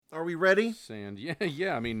Are we ready? Sand.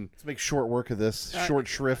 Yeah. I mean, Let's make short work of this. Short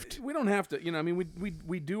shrift. we don't have to. I mean,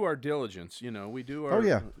 we do our diligence. We do our. Oh,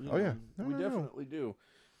 yeah. We definitely do.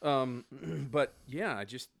 But yeah,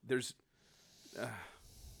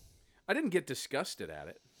 I didn't get disgusted at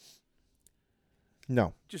it.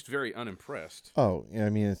 No. Just very unimpressed. Oh, yeah, I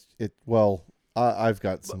mean, well, I've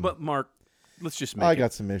got some. But Mark, let's just make I it.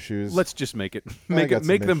 got some issues. Let's just make it. I got some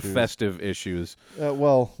Make them issues. festive issues.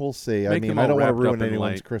 Well, we'll see. I Make mean, them I all don't want to wrapped ruin up in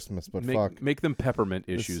anyone's light. Christmas, but fuck. Make them peppermint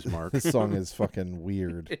issues, Mark. This song is fucking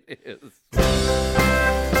weird. It is.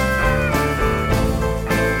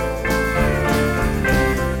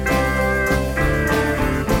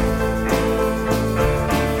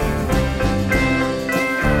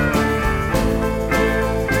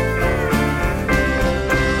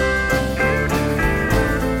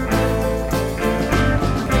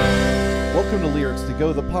 Welcome to Lyrics to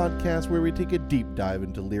Go, the podcast where we take a deep dive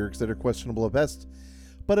into lyrics that are questionable at best,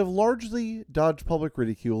 but have largely dodged public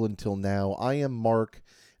ridicule until now. I am Mark,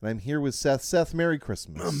 and I'm here with Seth. Seth, Merry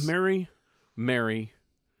Christmas. Merry,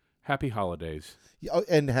 happy holidays.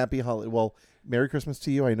 And happy holiday. Well, Merry Christmas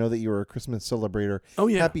to you. I know that you're a Christmas celebrator. Oh,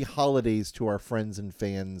 yeah. Happy holidays to our friends and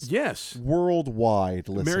fans. Yes. Worldwide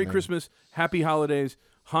listening. Merry Christmas, happy holidays.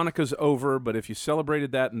 Hanukkah's over, but if you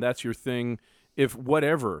celebrated that and that's your thing, if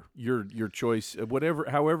whatever your choice,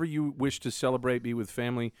 however you wish to celebrate, be with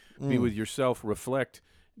family, be with yourself, reflect,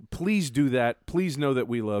 please do that. Please know that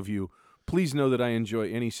we love you. Please know that I enjoy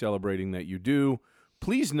any celebrating that you do.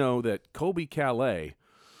 Please know that Colby Calais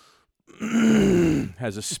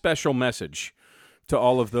has a special message to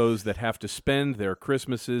all of those that have to spend their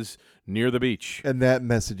Christmases near the beach. And that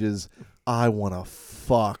message is, I want to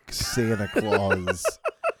fuck Santa Claus.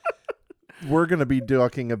 We're going to be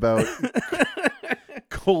talking about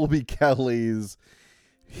Colby Calais's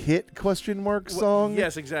hit ? Song.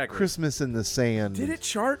 Yes, exactly. Christmas in the Sand. Did it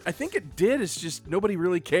chart? I think it did. It's just nobody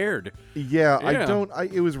really cared. Yeah, Yeah.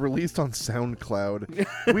 it was released on SoundCloud.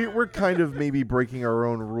 We're kind of maybe breaking our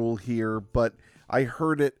own rule here, but I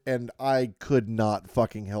heard it and I could not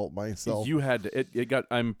fucking help myself. You had to. It got.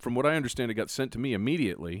 From what I understand, it got sent to me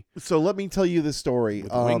immediately So let me tell you the story.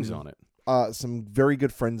 with wings on it. Some very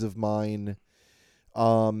good friends of mine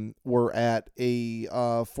were at a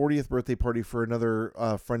 40th birthday party for another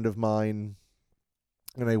friend of mine,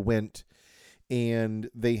 and I went, and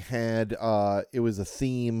they had it was a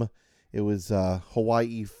theme. It was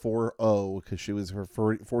Hawaii 4-0 because she was her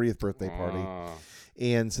 40th birthday party,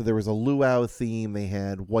 and so there was a luau theme. They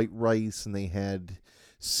had white rice, and they had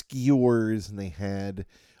skewers, and they had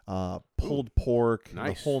pulled pork, and the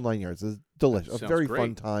Nice. whole 9 yards. It was delicious. A Sounds very great.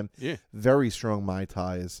 fun time. Yeah. Very strong Mai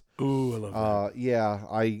Tais. Ooh, I love that. Yeah,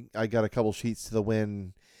 I got a couple sheets to the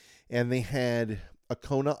win, and they had a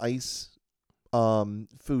Kona Ice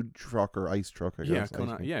food truck or ice truck, I Yeah, guess.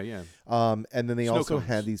 Kona, yeah. And then they Snow also cones.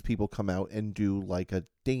 had these people come out and do like a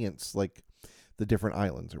dance, like the different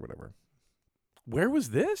islands or whatever. Where was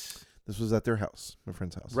this? This was at their house, my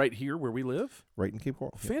friend's house. Right here where we live? Right in Cape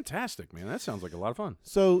Coral. Yeah. Fantastic, man. That sounds like a lot of fun.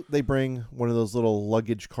 So they bring one of those little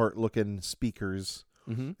luggage cart looking speakers,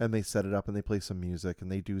 Mm-hmm. and they set it up and they play some music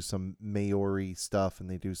and they do some Maori stuff and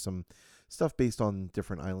they do some stuff based on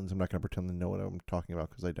different islands. I'm not going to pretend to know what I'm talking about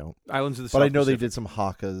because I don't. Islands of the But South I know they Pacific. did some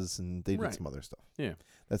hakas and they did Right. some other stuff. Yeah.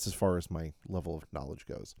 That's as far as my level of knowledge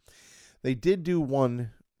goes. They did do one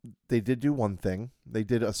thing. They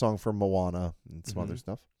did a song for Moana and some other Mhm.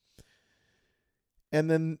 stuff. And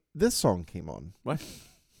then this song came on. What?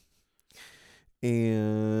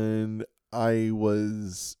 And I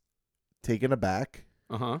was taken aback.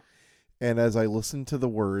 Uh-huh. And as I listened to the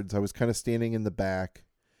words, I was kind of standing in the back.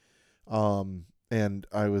 And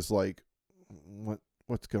I was like,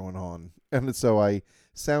 what's going on? And so I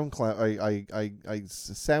sound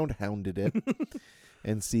hounded it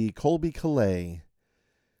and see Colby Calais,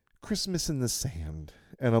 Christmas in the Sand.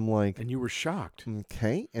 And I'm like, And you were shocked.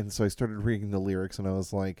 okay. And so I started reading the lyrics and I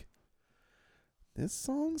was like, this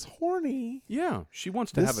song's horny. Yeah, she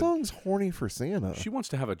wants to This have song's horny for Santa. She wants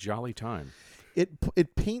to have a jolly time.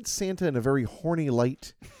 It paints Santa in a very horny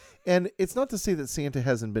light. And it's not to say that Santa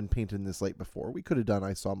hasn't been painted in this light before. We could have done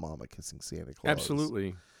I Saw Mama Kissing Santa Claus.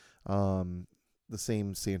 Absolutely. The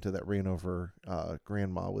same Santa that ran over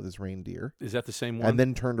Grandma with his reindeer. Is that the same one? And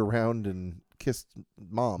then turned around and kissed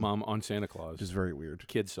Mom. Mom on Santa Claus. Which is very weird.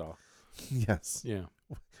 Kid saw. Yes. Yeah.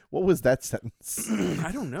 What was that sentence?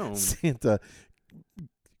 I don't know. Santa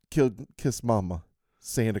kissed Mama.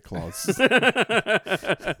 Santa Claus.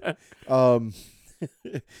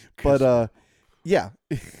 But yeah.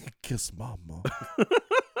 Kiss Mama.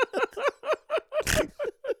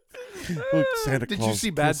 Look, Santa Did Claus you see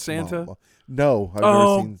Bad kissed Santa? Mama. No, I've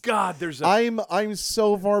never seen. God, there's a. I'm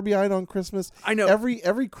so far behind on Christmas. I know.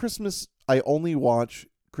 Every Christmas I only watch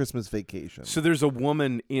Christmas Vacation. So there's a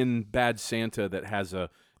woman in Bad Santa that has a.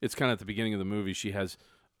 It's kind of at the beginning of the movie. She has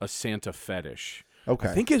a Santa fetish. Okay.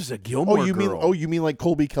 I think it's a Gilmore Girl. You mean like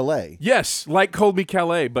Colby Calais? Yes, like Colby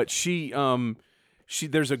Calais, but she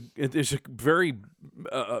there's a very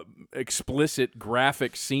explicit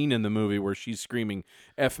graphic scene in the movie where she's screaming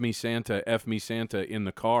F me Santa" in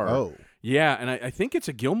the car. Oh. Yeah, and I think it's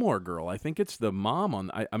a Gilmore Girl. I think it's the mom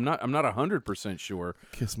on. I'm not 100% sure.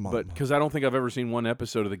 Kiss Mom. But because I don't think I've ever seen one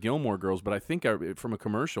episode of the Gilmore Girls, but I think from a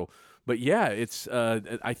commercial. But yeah, it's.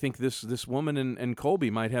 I think this woman and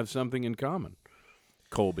Colby might have something in common.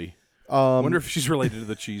 Colby. Wonder if she's related to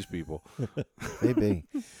the cheese people. Maybe.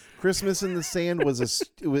 Christmas in the Sand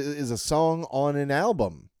is a song on an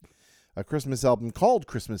album. A Christmas album called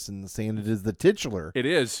Christmas in the Sand. It is the titular. It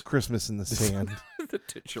is. Christmas in the Sand. The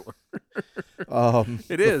titular.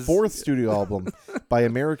 It is. The fourth studio album by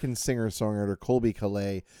American singer-songwriter Colby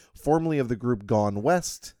Calais, formerly of the group Gone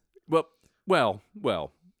West. Well.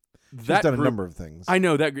 She's That done group, a number of things. I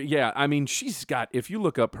know that. Yeah, I mean, she's got. If you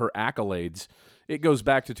look up her accolades, it goes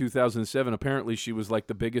back to 2007. Apparently, she was like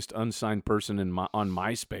the biggest unsigned person on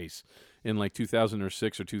MySpace in like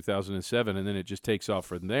 2006 or 2007, and then it just takes off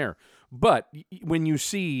from there. But when you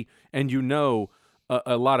see and you know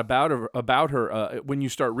a lot about her, when you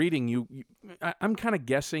start reading, I'm kind of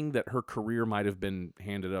guessing that her career might have been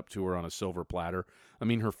handed up to her on a silver platter. I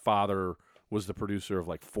mean, her father was the producer of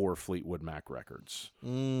like 4 Fleetwood Mac records,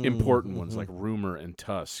 important ones like Rumor and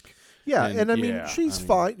Tusk. Yeah, and I mean, she's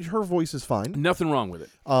fine. Her voice is fine. Nothing wrong with it.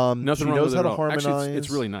 Nothing she wrong knows with how it to at all. harmonize. Actually, it's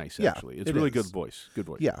really nice. Yeah, Actually, it's it really is. good voice. Good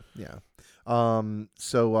voice. Yeah.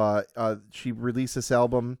 So she released this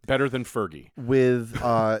album Better than Fergie. with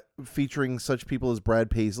featuring such people as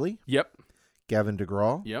Brad Paisley, Yep. Gavin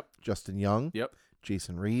DeGraw, Yep. Justin Young, Yep.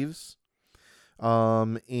 Jason Reeves,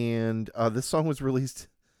 and this song was released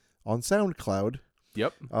on SoundCloud.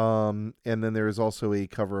 Yep. And then there is also a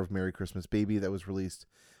cover of Merry Christmas Baby that was released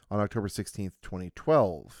on October 16th,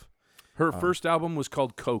 2012. Her first album was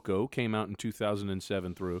called Coco, came out in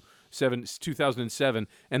 2007,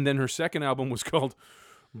 and then her second album was called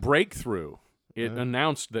Breakthrough. It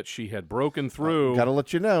announced that she had broken through. Got to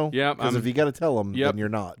let you know. Yeah, Because if you got to tell them, then you're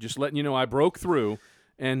not. Just letting you know, I broke through.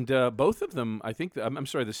 And both of them, I think, I'm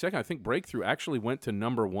sorry, the second, I think Breakthrough actually went to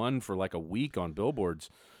 #1 for like a week on Billboards.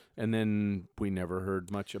 And then we never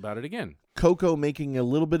heard much about it again. Coco making a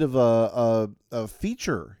little bit of a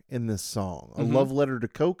feature in this song, a love letter to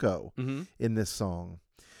Coco in this song.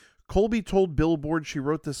 Colby told Billboard she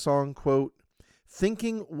wrote this song, quote,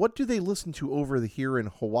 thinking, what do they listen to over here in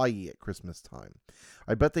Hawaii at Christmas time?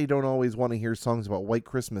 I bet they don't always want to hear songs about white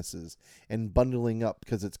Christmases and bundling up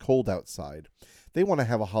because it's cold outside. They want to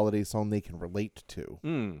have a holiday song they can relate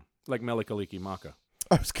to. Like Melikaliki Maka.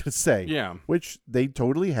 I was going to say. Yeah. Which they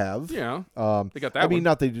totally have. Yeah. They got that I mean, one.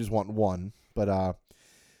 not they just want one, but Love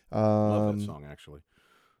that song, actually.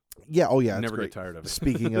 Yeah, oh yeah, Never it's get tired of it.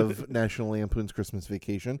 Speaking of National Lampoon's Christmas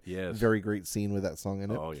Vacation, Yes. very great scene with that song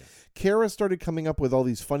in it. Oh, yeah. Kara started coming up with all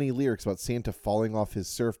these funny lyrics about Santa falling off his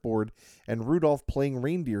surfboard and Rudolph playing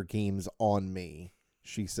reindeer games on me,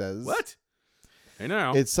 she says. What? Hey,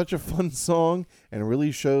 now. It's such a fun song and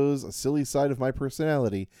really shows a silly side of my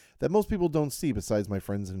personality that most people don't see besides my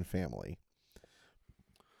friends and family.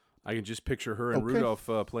 I can just picture her and Okay. Rudolph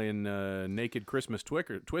playing Naked Christmas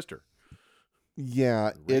Twister.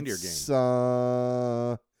 Yeah, Reindeer it's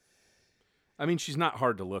I mean, she's not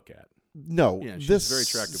hard to look at. no. Yeah, she's this a very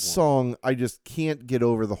attractive woman. song, I just can't get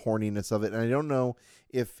over the horniness of it, and I don't know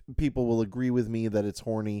if people will agree with me that it's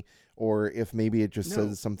horny, or if maybe it just No.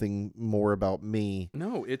 says something more about me.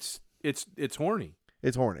 No, it's horny.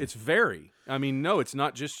 It's horny. It's very. I mean, no, it's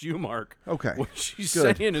not just you, Mark. Okay. What she's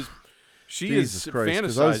Good. saying is she Jesus is Christ,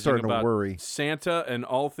 'cause I was fantasizing starting to about worry. Santa and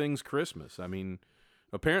all things Christmas. I mean,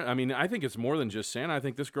 I think it's more than just Santa. I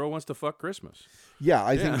think this girl wants to fuck Christmas. Yeah,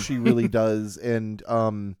 I Yeah. think she really does, and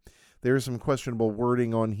there's some questionable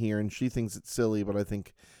wording on here, and she thinks it's silly, but I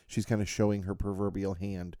think she's kind of showing her proverbial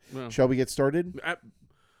hand. Well, Shall we get started?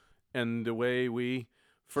 and the way we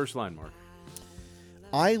first line, Mark.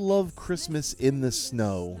 I love Christmas in the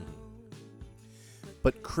snow,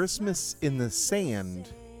 but Christmas in the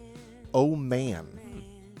sand, oh man.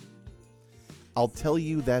 I'll tell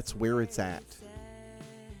you that's where it's at.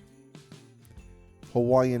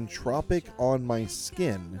 Hawaiian tropic on my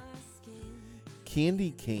skin,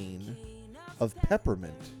 candy cane of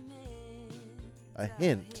peppermint, a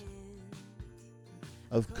hint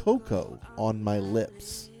of cocoa on my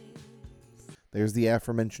lips. There's the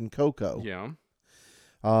aforementioned cocoa. Yeah.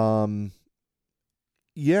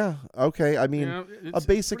 Yeah. Okay. I mean, Yeah, a it's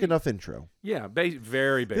basic pretty- enough intro. Yeah,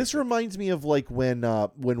 very basic. This reminds me of like when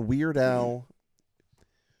Weird Al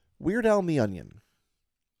and the Onion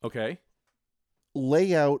Okay.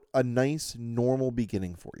 lay out a nice normal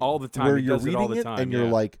beginning for you All the time. where He you're does it reading all the time, and you're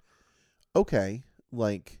yeah. like, okay,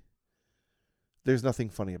 like there's nothing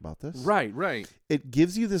funny about this. Right. It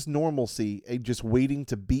gives you this normalcy, just waiting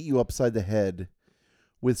to beat you upside the head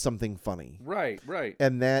with something funny. Right.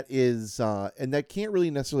 And that is and that can't really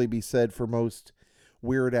necessarily be said for most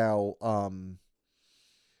Weird Al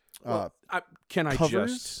Can I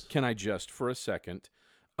covers? just for a second?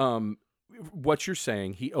 What you're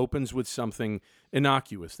saying, he opens with something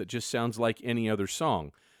innocuous that just sounds like any other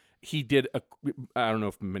song. He did I don't know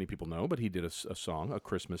if many people know, but he did a song, a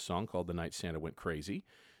Christmas song called "The Night Santa Went Crazy,"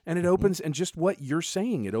 and it opens, and just what you're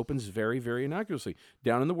saying, it opens very, very innocuously.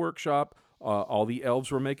 Down in the workshop, all the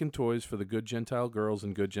elves were making toys for the good Gentile girls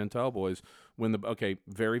and good Gentile boys.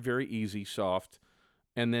 Very, very easy, soft,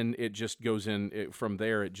 and then it just goes in. From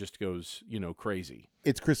there, it just goes, crazy.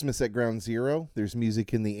 It's Christmas at Ground Zero. There's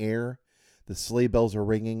music in the air. The sleigh bells are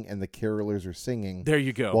ringing and the carolers are singing. There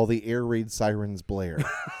you go. While the air raid sirens blare.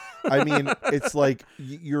 I mean, it's like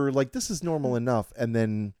you're like, this is normal enough, and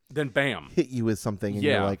then bam, hit you with something, and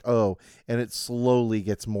Yeah. you're like, oh, and it slowly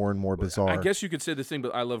gets more and more bizarre. I guess you could say this thing,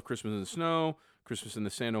 but I love Christmas in the Snow, Christmas in the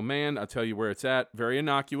Sand, oh man, I'll tell you where it's at. Very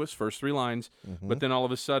innocuous, first 3 lines, but then all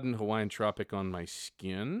of a sudden, Hawaiian Tropic on my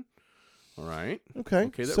skin. All right. Okay,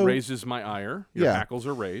 that so, raises my ire. Your Yeah. hackles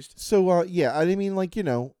are raised. So, yeah, I mean, like,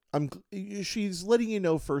 she's letting you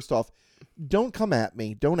know, first off, don't come at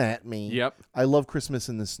me. Don't at me. Yep. I love Christmas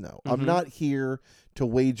in the Snow. I'm not here to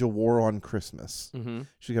wage a war on Christmas. Mm-hmm.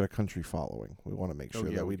 She's got a country following. We want to make sure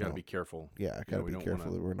that we got to don't. be careful. Yeah, gotta we be don't careful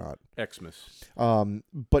wanna- that we're not. Xmas.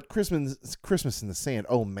 But Christmas in the Sand.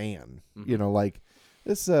 Oh man, Mm-hmm. like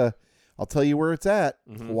this. I'll tell you where it's at.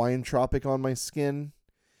 Mhm. Hawaiian Tropic on my skin,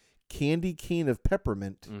 candy cane of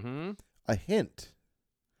peppermint, Mm-hmm. a hint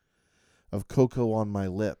of cocoa on my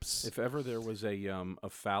lips. If ever there was a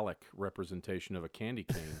phallic representation of a candy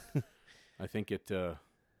cane, I think it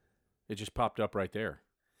just popped up right there.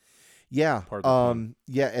 Yeah. Pardon the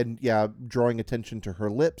pun. Yeah, drawing attention to her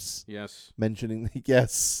lips, Yes. mentioning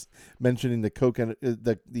the coconut,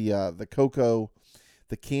 the cocoa,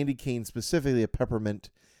 the candy cane, specifically a peppermint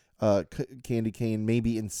candy cane,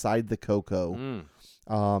 maybe inside the cocoa.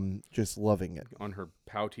 Just loving it. On her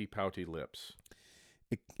pouty lips.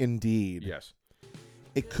 Indeed. Yes.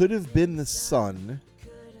 It could have been the sun.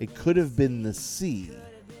 It could have been the sea.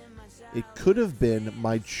 It could have been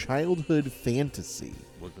my childhood fantasy.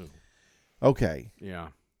 Okay. Yeah.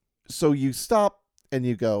 So you stop and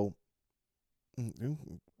you go,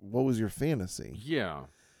 what was your fantasy? Yeah.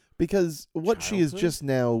 Because what she has Childhood? just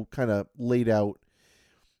now kind of laid out,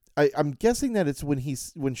 I'm guessing that it's when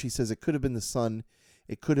she says it could have been the sun,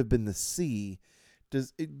 it could have been the sea.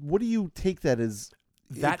 What do you take that as?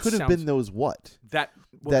 That it could have sounds- been those what? That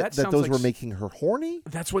that sounds those like were making her horny?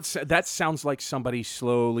 That's that sounds like somebody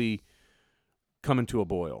slowly coming to a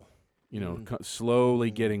boil.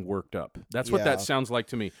 Slowly getting worked up. That's what Yeah. that sounds like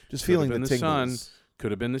to me. Just Could have feeling been the the sun, tingles.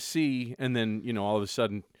 could have been the sea, and then all of a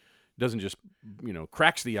sudden doesn't just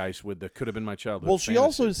cracks the ice with the could have been my childhood. Well, she fantasy.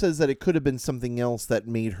 also says that it could have been something else that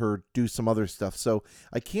made her do some other stuff. So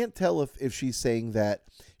I can't tell if she's saying that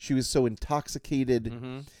she was so intoxicated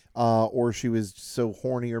Mm-hmm. or she was so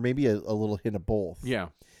horny, or maybe a little hint of both. Yeah.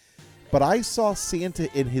 But I saw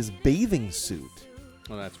Santa in his bathing suit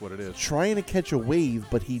Well, that's what it is. trying to catch a wave,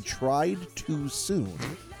 but he tried too soon.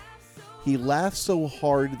 He laughed so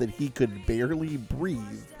hard that he could barely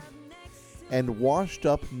breathe and washed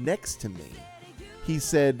up next to me. He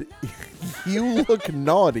said, "You look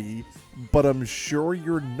naughty, but I'm sure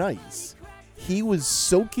you're nice." He was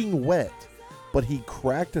soaking wet, but he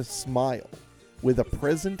cracked a smile. With a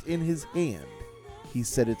present in his hand, he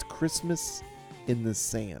said, "It's Christmas in the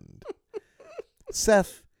Sand."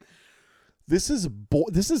 Seth, this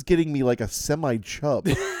is getting me like a semi-chub.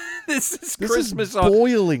 This is This Christmas is on.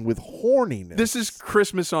 boiling with horniness. This is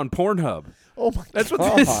Christmas on Pornhub. Oh my That's God.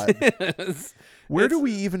 what this is. Where It's- do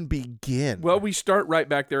we even begin? Well, we start right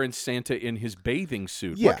back there in Santa in his bathing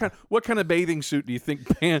suit. Yeah. What kind of bathing suit do you think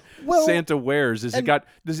Well, Santa wears? It's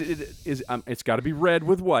got to be red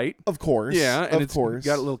with white. of course. Yeah, and of it's course.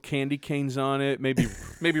 got little candy canes on it. Maybe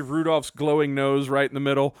Rudolph's glowing nose right in the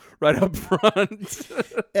middle, right up front.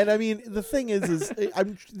 And I mean, the thing is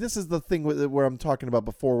this is the thing where I'm talking about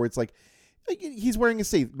before, where it's like he's wearing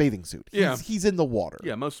a bathing suit. Yeah. He's in the water.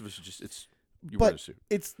 Yeah, most of us you wear a But suit.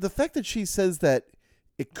 it's the fact that she says that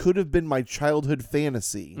it could have been my childhood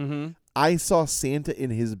fantasy. Mm-hmm. I saw Santa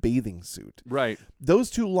in his bathing suit. Right.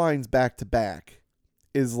 Those two lines back to back,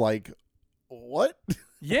 is like, what?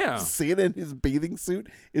 Yeah. Santa in his bathing suit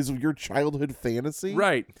is your childhood fantasy?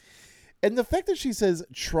 Right. And the fact that she says,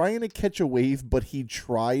 trying to catch a wave, but he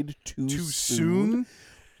tried too soon?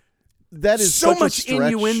 That is so such much a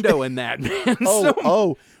stretch. innuendo in that, man.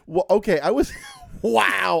 Well, okay.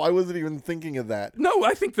 Wow, I wasn't even thinking of that. No,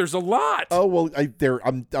 I think there's a lot. Oh, well,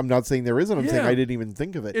 I'm not saying there isn't. I'm saying Yeah. I didn't even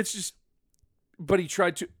think of it. It's just, but he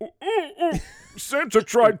tried to. Santa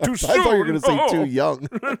tried too soon. I thought you were going to say too young.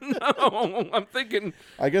 No, I'm thinking.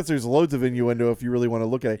 I guess there's loads of innuendo if you really want to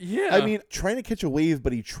look at it. Yeah. I mean, trying to catch a wave,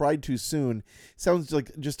 but he tried too soon sounds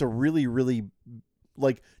like just a really, really,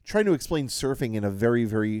 like trying to explain surfing in a very,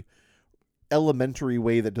 very elementary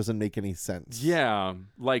way that doesn't make any sense. Yeah,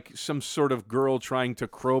 like some sort of girl trying to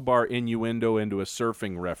crowbar innuendo into a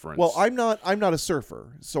surfing reference. Well, I'm not a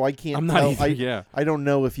surfer, so I can't. I'm not tell. either, yeah. I don't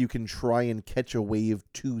know if you can try and catch a wave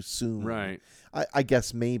too soon. Right. I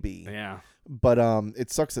guess maybe. Yeah. But it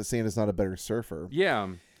sucks that Santa's not a better surfer. Yeah,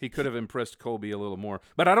 he could have impressed Colby a little more,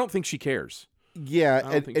 but I don't think she cares. Yeah,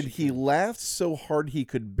 and think she he can. laughed so hard he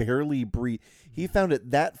could barely breathe. He found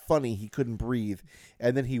it that funny he couldn't breathe,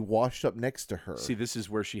 and then he washed up next to her. See, this is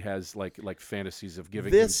where she has like fantasies of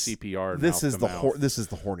giving this him CPR. This mouth is to the mouth. this is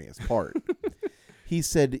the horniest part. He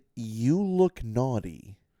said, "You look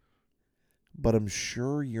naughty, but I'm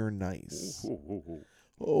sure you're nice."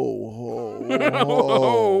 Oh.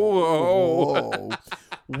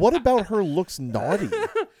 What about her looks naughty?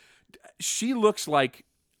 She looks like.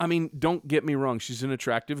 I mean, don't get me wrong. She's an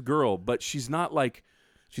attractive girl, but she's not like.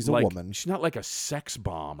 She's a woman. She's not like a sex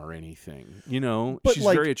bomb or anything. You know, But she's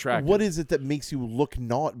like, very attractive. what is it that makes you look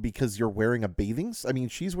not because you're wearing a bathing suit? I mean,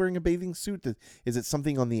 she's wearing a bathing suit. Is it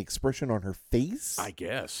something on the expression on her face? I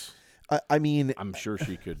guess. I mean, I'm sure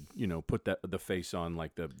she could, put the face on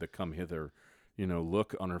like the come hither,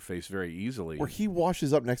 look on her face very easily. where he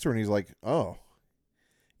washes up next to her and he's like, "Oh,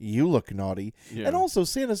 you look naughty." Yeah. And also,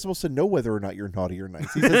 Santa's supposed to know whether or not you're naughty or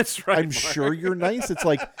nice. He says, That's right, "I'm Mark. sure you're nice." It's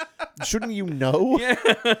like, shouldn't you know? Yeah.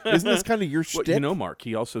 Isn't this kind of your Well, shtick? Mark,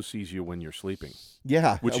 he also sees you when you're sleeping,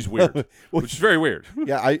 Yeah, which is weird. Which is very weird.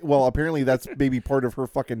 Yeah, well, apparently that's maybe part of her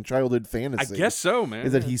fucking childhood I fantasy. guess so, man.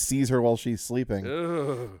 Is that he sees her while she's sleeping.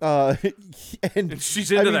 Ugh. And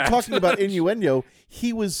she's into that. talking about innuendo,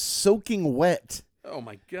 he was soaking wet, Oh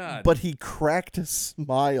my god! but he cracked a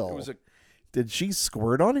smile. Did she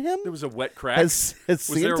squirt on him? There was a wet crack. Has Was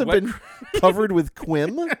there a Santa wet been covered with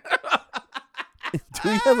Quim? Do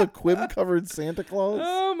we have a Quim-covered Santa Claus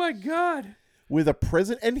Oh my god! with a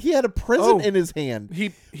present? And he had a present in his hand. He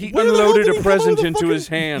Where the hell unloaded did he a come up present with a into his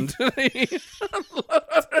hand.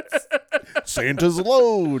 Santa's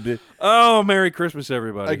load. Oh, Merry Christmas,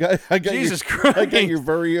 everybody! I got Jesus your, Christ! I got your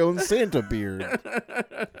very own Santa beard.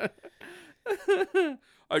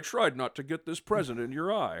 I tried not to get this present in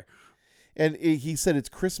your eye. And he said it's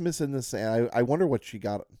Christmas in the Santa. I wonder what she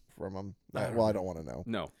got from him. Well, I don't want to know.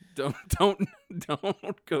 No,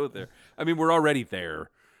 don't go there. I mean, we're already there.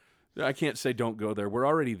 I can't say don't go there. We're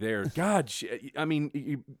already there. God, I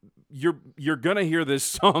mean, you're gonna hear this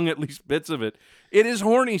song, at least bits of it. It is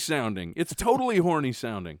horny sounding. It's totally horny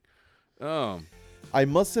sounding. Oh, I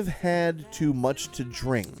must have had too much to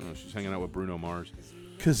drink she's hanging out with Bruno Mars.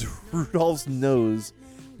 because Rudolph's nose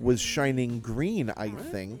was shining green, I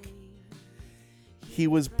think. He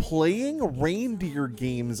was playing reindeer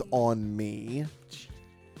games on me.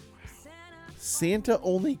 Santa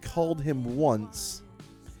only called him once,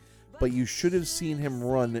 but you should have seen him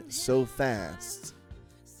run so fast.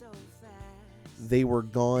 They were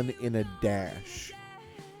gone in a dash.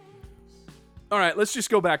 All right, let's just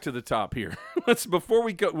go back to the top here. Before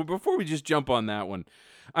we just jump on that one.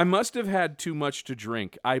 I must have had too much to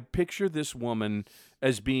drink. I picture this woman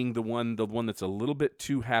as being the one that's a little bit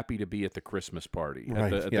too happy to be at the Christmas party,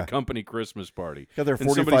 Right, at the company Christmas party. Got there And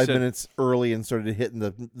somebody 45 said- minutes early and started hitting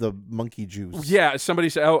the monkey juice. Yeah, somebody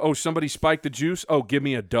said, "Oh, somebody spiked the juice. Oh, give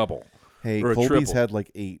me a double." Hey, Or a Colby's triple. had like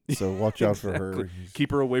 8, so watch out for her.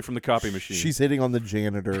 Keep her away from the copy machine. She's hitting on the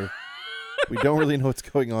janitor. We don't really know what's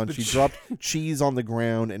going on. She dropped cheese on the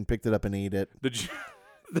ground and picked it up and ate it.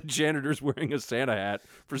 The janitor's wearing a Santa hat.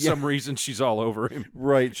 For some reason, she's all over him.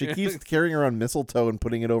 Right. She keeps carrying around mistletoe and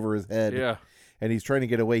putting it over his head. Yeah. And he's trying to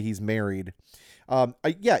get away. He's married.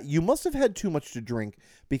 You must have had too much to drink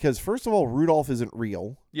because, first of all, Rudolph isn't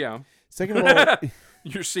real. Yeah. Second of all,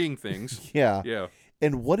 You're seeing things. yeah. Yeah.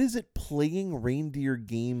 And what is it playing reindeer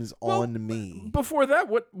games on me? Before that,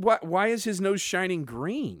 why is his nose shining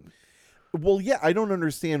green? Well, yeah, I don't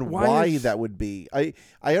understand Why why is- that would be. I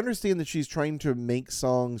understand that she's trying to make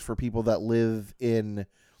songs for people that live in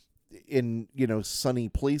in sunny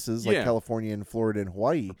places like Yeah. California and Florida and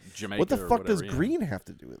Hawaii. Jamaica. What the or fuck does whatever, yeah. green have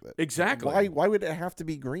to do with it? Exactly. Why would it have to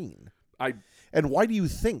be green? I And why do you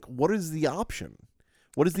think? What is the option?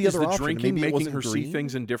 What is the is other the option? drinking Maybe it making wasn't her see green?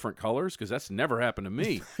 things in different colors? Because that's never happened to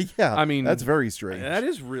me. Yeah, I mean, that's very strange. That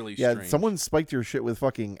is really Yeah, strange. someone spiked your shit with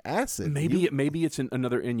fucking acid. Maybe it's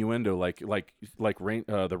another innuendo, like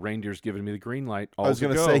the reindeer's giving me the green light. I was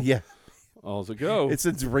going gonna to say, yeah, all's a go. it's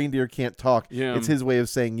since reindeer can't talk. Yeah. It's his way of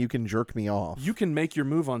saying you can jerk me off. You can make your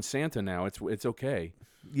move on Santa now. It's okay.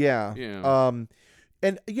 Yeah. Yeah.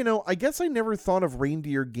 And I guess I never thought of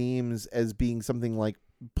reindeer games as being something like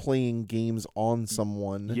playing games on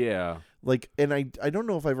someone. Yeah. Like, and I don't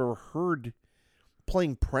know if I've ever heard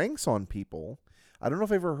playing pranks on people. I don't know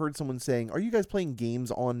if I've ever heard someone saying, "Are you guys playing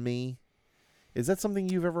games on me?" Is that something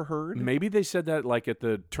you've ever heard? Maybe they said that like at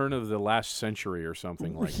the turn of the last century or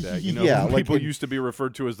something like that. Yeah, when like people in used to be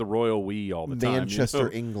referred to as the royal we all the time. Manchester,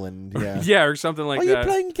 England. Yeah. Yeah, or something like Are that.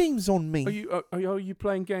 you playing games on me? Are you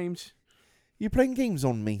playing games? You playing games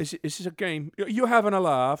on me? Is this a game? You having a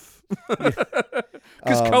laugh?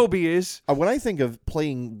 Because Kobe is. When I think of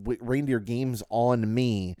playing reindeer games on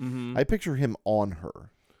me, Mm-hmm. I picture him on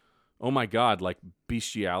her. Oh my God, like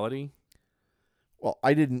bestiality. Well,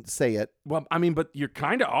 I didn't say it. Well, I mean, but you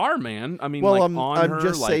kind of are, man. I mean, Well, like I'm on her,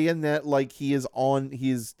 just like, saying that like he is on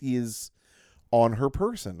her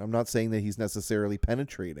person. I'm not saying that he's necessarily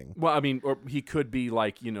penetrating. Well, I mean, or he could be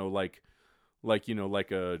like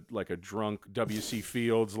like a drunk W.C.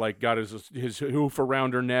 Fields, like got his hoof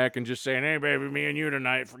around her neck and just saying, "Hey, baby, me and you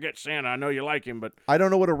tonight. Forget Santa. I know you like him, but I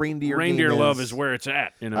don't know what a reindeer game love is. is where it's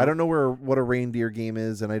at." I don't know what a reindeer game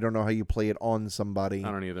is, and I don't know how you play it on somebody.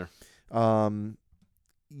 I don't either.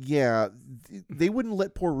 Yeah, they wouldn't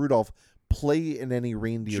let poor Rudolph play in any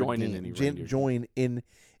reindeer Join in game. any reindeer join in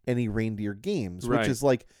any reindeer games, Right. which is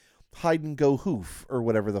like hide and go hoof or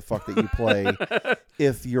whatever the fuck that you play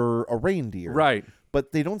if you're a reindeer. Right.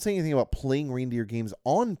 But they don't say anything about playing reindeer games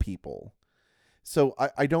on people. So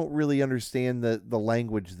I don't really understand the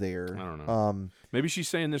language there. I don't know. Maybe she's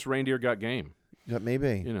saying this reindeer got game.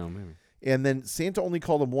 Maybe. Maybe. And then Santa only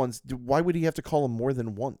called him once. Why would he have to call him more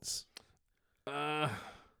than once?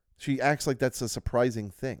 She acts like that's a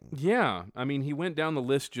surprising thing. Yeah. I mean, he went down the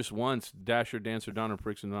list just once: Dasher, Dancer, Donner,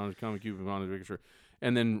 Prixon, Donner, Comic Cupid, Bonner, Victor,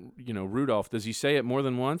 and then Rudolph. Does he say it more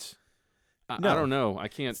than once? No. I don't know. I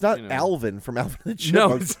can't. It's not Alvin from Alvin and the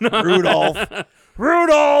No, Chipmunks. it's not. Rudolph.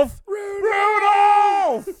 Rudolph.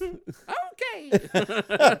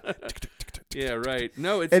 Okay. Yeah, right.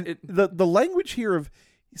 No, it's And the language here of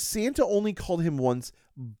Santa only called him once,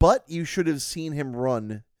 but you should have seen him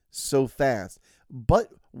run so fast. But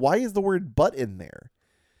why is the word "but" in there?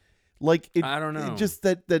 Like I don't know. Just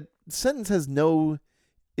that sentence has no.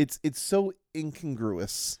 It's so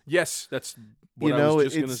incongruous. Yes, that's what I was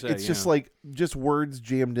just going to say. It's just like just words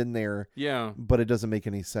jammed in there. Yeah. But it doesn't make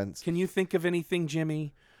any sense. Can you think of anything,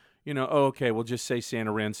 Jimmy? Okay, we'll just say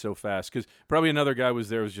Santa ran so fast. Because probably another guy was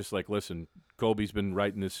there was just like, listen, Colby's been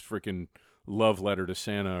writing this freaking love letter to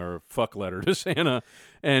Santa or fuck letter to Santa,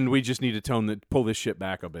 and we just need to pull this shit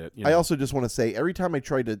back a bit. I also just want to say, every time I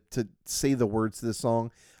try to say the words to this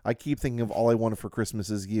song, I keep thinking of All I Wanted for Christmas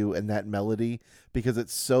Is You and that melody because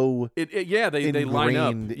it's so they line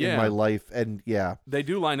up in my life. And yeah, they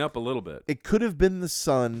do line up a little bit. it could have been the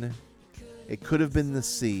sun. It could have been the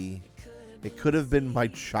sea. It could have been my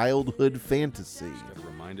childhood fantasy. Gotta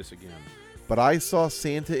remind us again. But I saw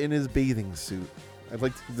Santa in his bathing suit.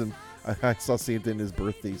 I saw Santa in his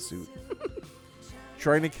birthday suit.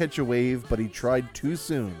 Trying to catch a wave, but he tried too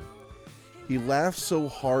soon. He laughed so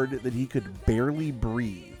hard that he could barely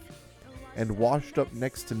breathe and washed up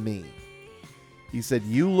next to me. He said,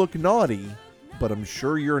 "You look naughty, but I'm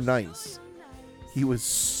sure you're nice." He was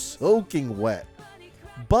soaking wet,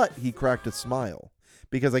 but he cracked a smile.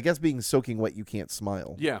 Because I guess being soaking wet, you can't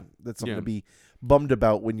smile. Yeah. That's something to be bummed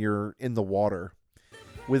about when you're in the water.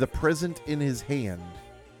 With a present in his hand,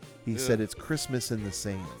 he said, "It's Christmas in the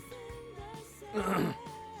sand."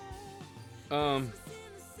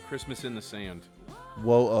 Christmas in the sand.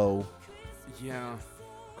 Whoa-oh. Yeah.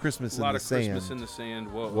 Christmas A lot in the of sand. Christmas in the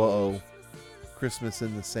sand. Whoa-oh. Christmas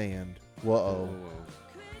in the sand. Whoa-oh.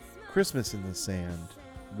 Christmas in the sand.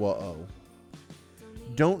 Whoa-oh.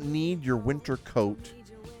 Don't need your winter coat.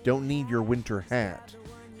 Don't need your winter hat.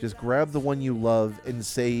 Just grab the one you love and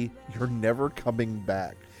say you're never coming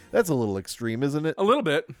back. That's a little extreme, isn't it? A little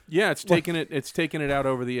bit. Yeah, it's taking it out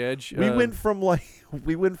over the edge. We went from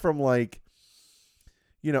like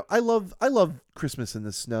I love Christmas in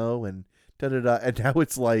the snow and da-da-da, and now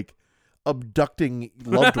it's like abducting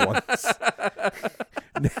loved ones.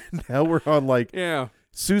 Now we're on like, yeah.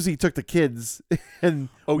 Susie took the kids and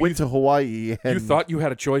Oh, went to Hawaii. And You thought you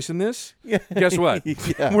had a choice in this? Yeah. Guess what?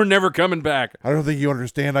 Yeah. We're never coming back. I don't think you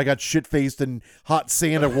understand. I got shit-faced and hot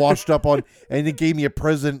Santa washed up on, and he gave me a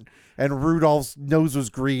present, and Rudolph's nose was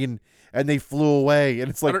green, and they flew away. And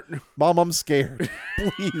it's like, Mom, I'm scared.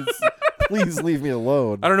 Please leave me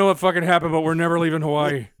alone. I don't know what fucking happened, but we're never leaving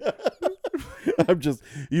Hawaii.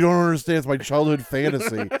 You don't understand. It's my childhood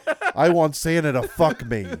fantasy. I want Santa to fuck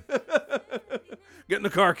me. Get in the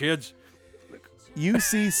car, kids. You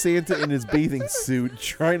see Santa in his bathing suit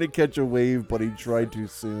trying to catch a wave, but he tried too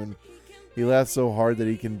soon. He laughs so hard that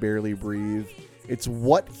he can barely breathe. It's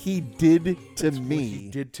what he did to me. What he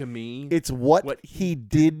did to me. It's what he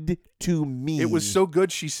did to me. It was so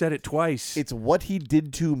good she said it twice. It's what he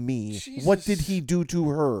did to me. Jesus. What did he do to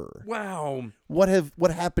her? Wow. What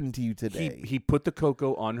happened to you today? He put the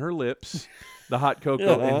cocoa on her lips, the hot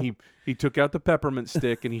cocoa, and he took out the peppermint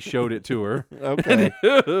stick and he showed it to her. Okay.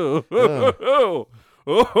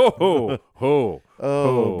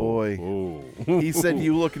 Oh boy. He said,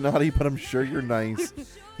 "You look naughty, but I'm sure you're nice."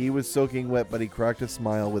 He was soaking wet, but he cracked a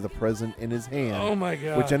smile with a present in his hand. Oh my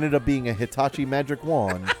God. Which ended up being a Hitachi magic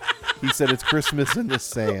wand. He said, "It's Christmas in the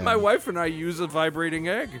sand." My wife and I use a vibrating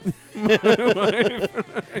egg.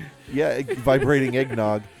 Yeah, vibrating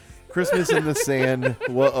eggnog. Christmas in the sand.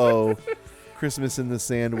 Whoa. Christmas in the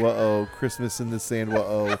sand. Whoa. Christmas in the sand.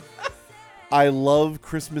 Whoa. I love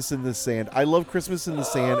Christmas in the Sand. I love Christmas in the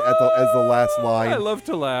Sand as the last line. I love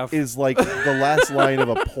to laugh. Is like the last line of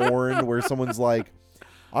a porn where someone's like,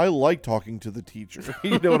 "I like talking to the teacher."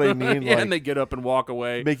 You know what I mean? Yeah, Like, and they get up and walk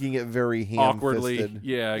away. making it very Awkwardly. ham-fisted.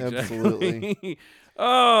 Yeah, exactly. Absolutely.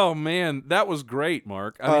 Oh, man. That was great,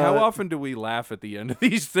 Mark. I mean, how Uh, often do we laugh at the end of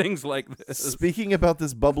these things like this? Speaking about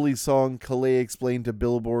this bubbly song, Calais explained to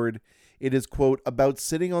Billboard, it is, quote, about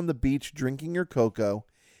sitting on the beach drinking your cocoa,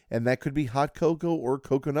 and that could be hot cocoa or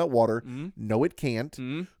coconut water. No, it can't.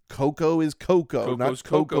 Cocoa is cocoa, Coco's not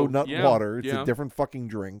coconut Yeah, water. It's yeah. a different fucking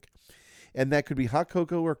drink. And that could be hot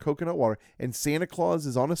cocoa or coconut water. And Santa Claus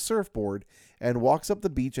is on a surfboard and walks up the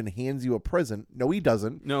beach and hands you a present. No, he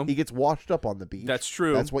doesn't. No. He gets washed up on the beach. That's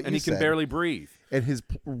true. That's what and you he can said. barely breathe. And his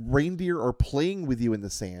reindeer are playing with you in the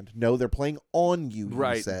sand. No, they're playing on you,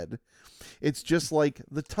 Right. he said. It's just like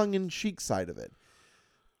the tongue-in-cheek side of it.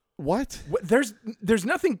 What? There's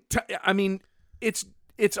nothing. I mean, it's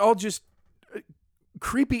all just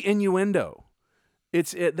creepy innuendo.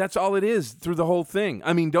 That's all it is through the whole thing.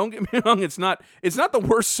 I mean, don't get me wrong. It's not the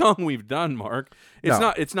worst song we've done, Mark.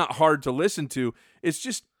 It's not hard to listen to. It's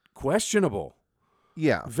just questionable.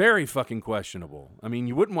 Yeah. Very fucking questionable. I mean,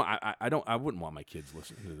 you wouldn't want. I wouldn't want my kids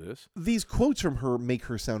listening to this. These quotes from her make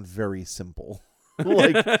her sound very simple.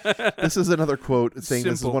 Like, this is another quote saying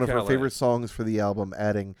this is Simple one of her Calais. favorite songs for the album,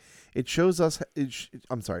 adding, It shows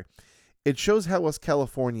how us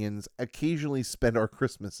Californians occasionally spend our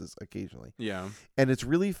Christmases occasionally. Yeah. And it's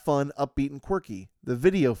really fun, upbeat, and quirky. The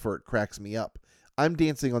video for it cracks me up. I'm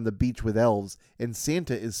dancing on the beach with elves, and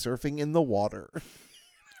Santa is surfing in the water.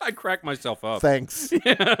 I crack myself up. Thanks.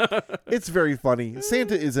 It's very funny.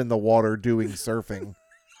 Santa is in the water doing surfing.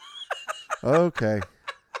 Okay.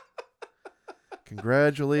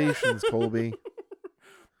 Congratulations, Colby.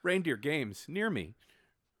 Reindeer games near me.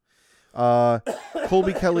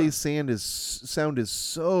 Colby Kelly's sound is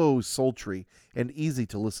so sultry and easy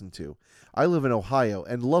to listen to. I live in Ohio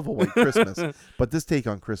and love a white Christmas, but this take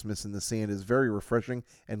on Christmas in the Sand is very refreshing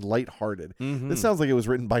and lighthearted. This sounds like it was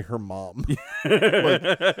written by her mom.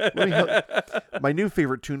 My new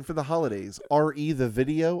favorite tune for the holidays, R.E. the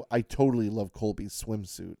video. I totally love Colby's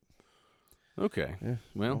swimsuit. Okay. Yeah,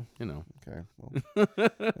 Well, you know. Okay. Well,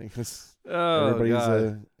 I guess Oh, everybody's.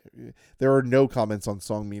 God. There are no comments on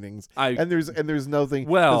song meanings, and there's nothing.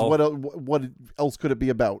 'cause Well- what else could it be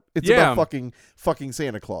about? It's Yeah. about fucking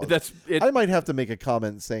Santa Claus. That's it. I might have to make a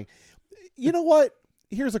comment saying, you know what?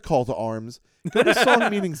 Here's a call to arms. Go to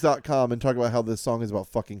songmeanings.com and talk about how this song is about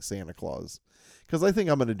fucking Santa Claus. Because I think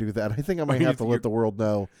I'm going to do that. I think I might have to let the world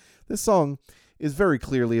know this song is very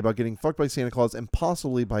clearly about getting fucked by Santa Claus and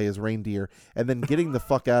possibly by his reindeer, and then getting the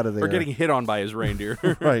fuck out of there. Or getting hit on by his reindeer.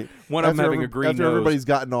 Right. One of them having a green after nose. everybody's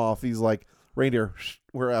gotten off, he's like, reindeer,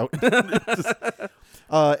 we're out.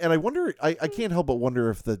 And I wonder, I can't help but wonder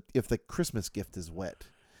if the Christmas gift is wet.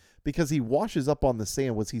 Because he washes up on the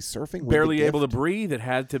sand. Was he surfing with Barely the able to gift? breathe. It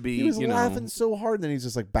had to be, He was laughing so hard, and then he's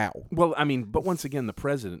just like, bow. Well, I mean, but once again, the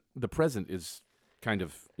present is kind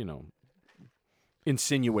of,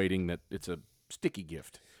 insinuating that it's a sticky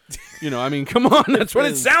gift. I mean, come on, that's what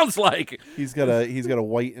it sounds like. He's got a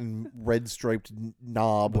white and red striped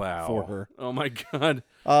knob Wow. for her. Oh my God.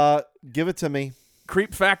 Give it to me.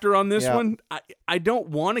 creep factor on this Yeah. one. I don't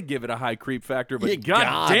want to give it a high creep factor, but You god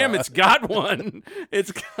gotta. damn, it's got one.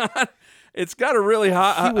 It's got a really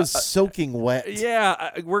high. He was soaking wet.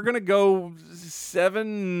 Yeah, we're gonna go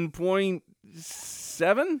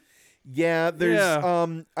 7.7. Yeah, there's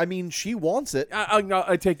Yeah. I mean, she wants it.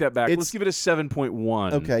 I take that back. It's- Let's give it a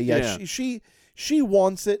 7.1. Okay, yeah. She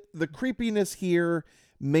wants it. The creepiness here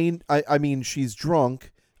I mean, she's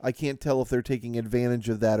drunk. I can't tell if they're taking advantage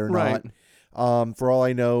of that or Right. not. For all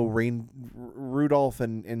I know, Rudolph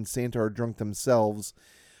and Santa are drunk themselves.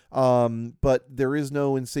 But there is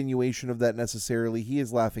no insinuation of that necessarily. He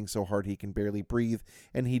is laughing so hard he can barely breathe,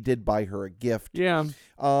 and he did buy her a gift. Yeah.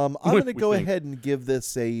 I'm What going do to we go think? ahead and give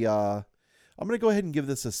this a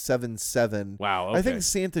 7.7. Wow. Okay. I think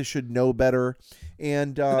Santa should know better,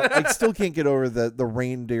 and I still can't get over the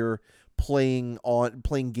reindeer playing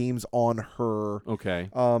games on her. Okay.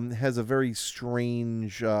 Has a very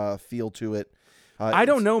strange feel to it. I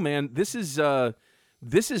don't know, man. This is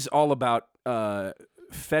all about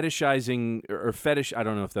fetishizing or fetish. I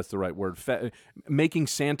don't know if that's the right word. Making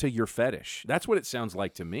Santa your fetish. That's what it sounds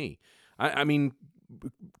like to me. I mean,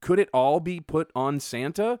 could it all be put on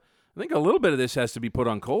Santa? I think a little bit of this has to be put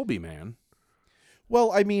on Colby, man.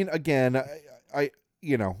 Well, I mean, again, I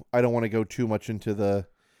don't want to go too much into the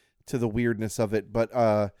weirdness of it, but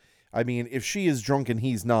I mean, if she is drunk and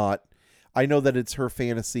he's not, I know that it's her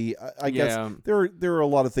fantasy. I guess there are a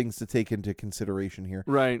lot of things to take into consideration here.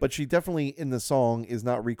 Right. But she definitely in the song is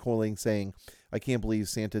not recoiling saying, I can't believe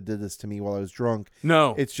Santa did this to me while I was drunk.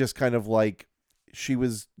 No. It's just kind of like she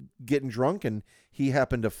was getting drunk and he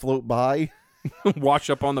happened to float by, Wash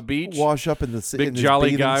up on the beach. wash up in the Big in his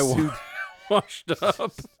jolly bathing guy suit, washed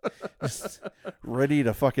up. ready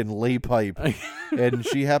to fucking lay pipe. And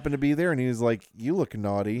she happened to be there and he was like, you look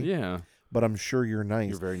naughty, Yeah. but I'm sure you're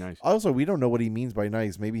nice. You're very nice. Also, we don't know what he means by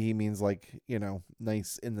nice. Maybe he means like,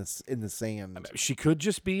 nice in the sand. She could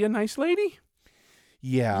just be a nice lady.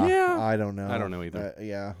 Yeah. Yeah. I don't know. I don't know either.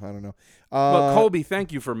 Yeah, I don't know. Look, Colby,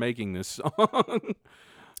 thank you for making this song.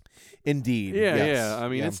 Indeed. Yeah, yes. yeah. I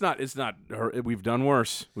mean, Yeah. it's not her. We've done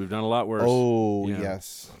worse. We've done a lot worse. Oh, Yeah.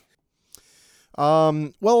 yes.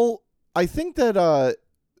 Well, I think that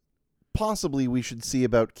possibly we should see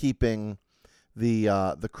about keeping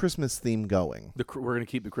the Christmas theme going. We're going to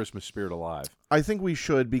keep the Christmas spirit alive. I think we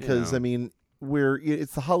should because Yeah. I mean,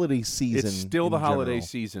 it's the holiday season. It's still in the holiday general.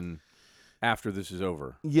 season after this is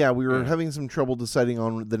over. Yeah, we were Yeah. having some trouble deciding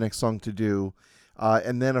on the next song to do.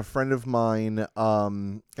 And then a friend of mine,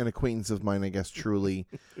 an acquaintance of mine, I guess, truly,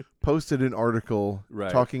 posted an article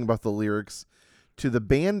Right. talking about the lyrics to the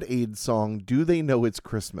Band-Aid song, Do They Know It's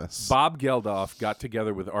Christmas? Bob Geldof got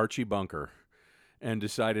together with Archie Bunker and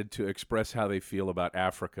decided to express how they feel about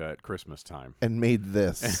Africa at Christmas time. And made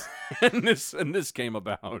this. and this came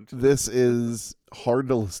about. This is hard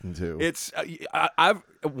to listen to. It's I've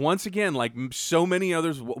once again, like so many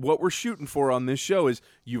others, what we're shooting for on this show is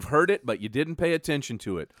you've heard it, but you didn't pay attention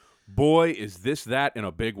to it. Boy, is this that in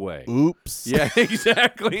a big way. Oops. Yeah,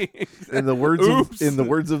 exactly. In the words Oops. of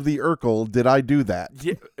the Urkel, did I do that?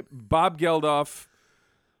 Yeah, Bob Geldof.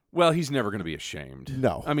 Well, he's never going to be ashamed.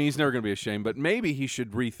 No. I mean, he's never going to be ashamed, but maybe he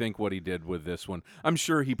should rethink what he did with this one. I'm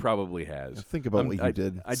sure he probably has. Think about what you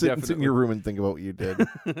did. I Sit definitely in your room and think about what you did.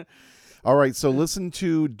 All right, so listen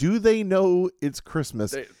to Do They Know It's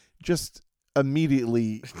Christmas? Just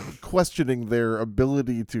immediately questioning their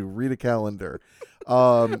ability to read a calendar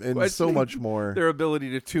and so Questioning much more. their ability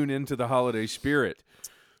to tune into the holiday spirit.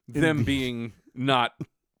 Them being not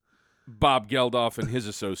Bob Geldof and his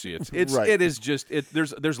associates. Right. It is just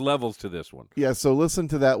there's levels to this one. Yeah, so listen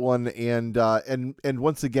to that one and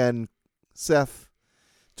once again, Seth,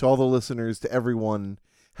 to all the listeners, to everyone,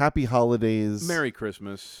 happy holidays. Merry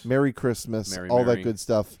Christmas. Merry Christmas, Merry, all Merry. that good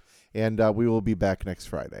stuff. And we will be back next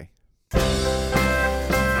Friday.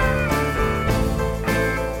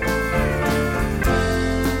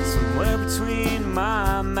 Somewhere between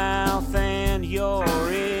my mouth and your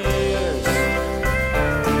ears,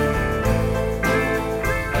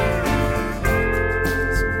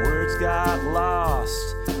 some words got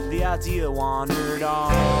lost, the idea wandered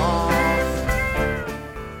off.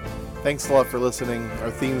 Thanks a lot for listening.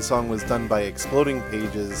 Our theme song was done by Exploding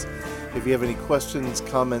Pages. If you have any questions,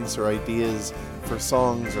 comments, or ideas for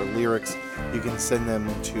songs or lyrics, you can send them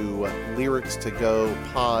to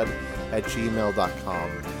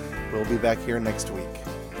lyricstogopod@gmail.com. We'll be back here next week.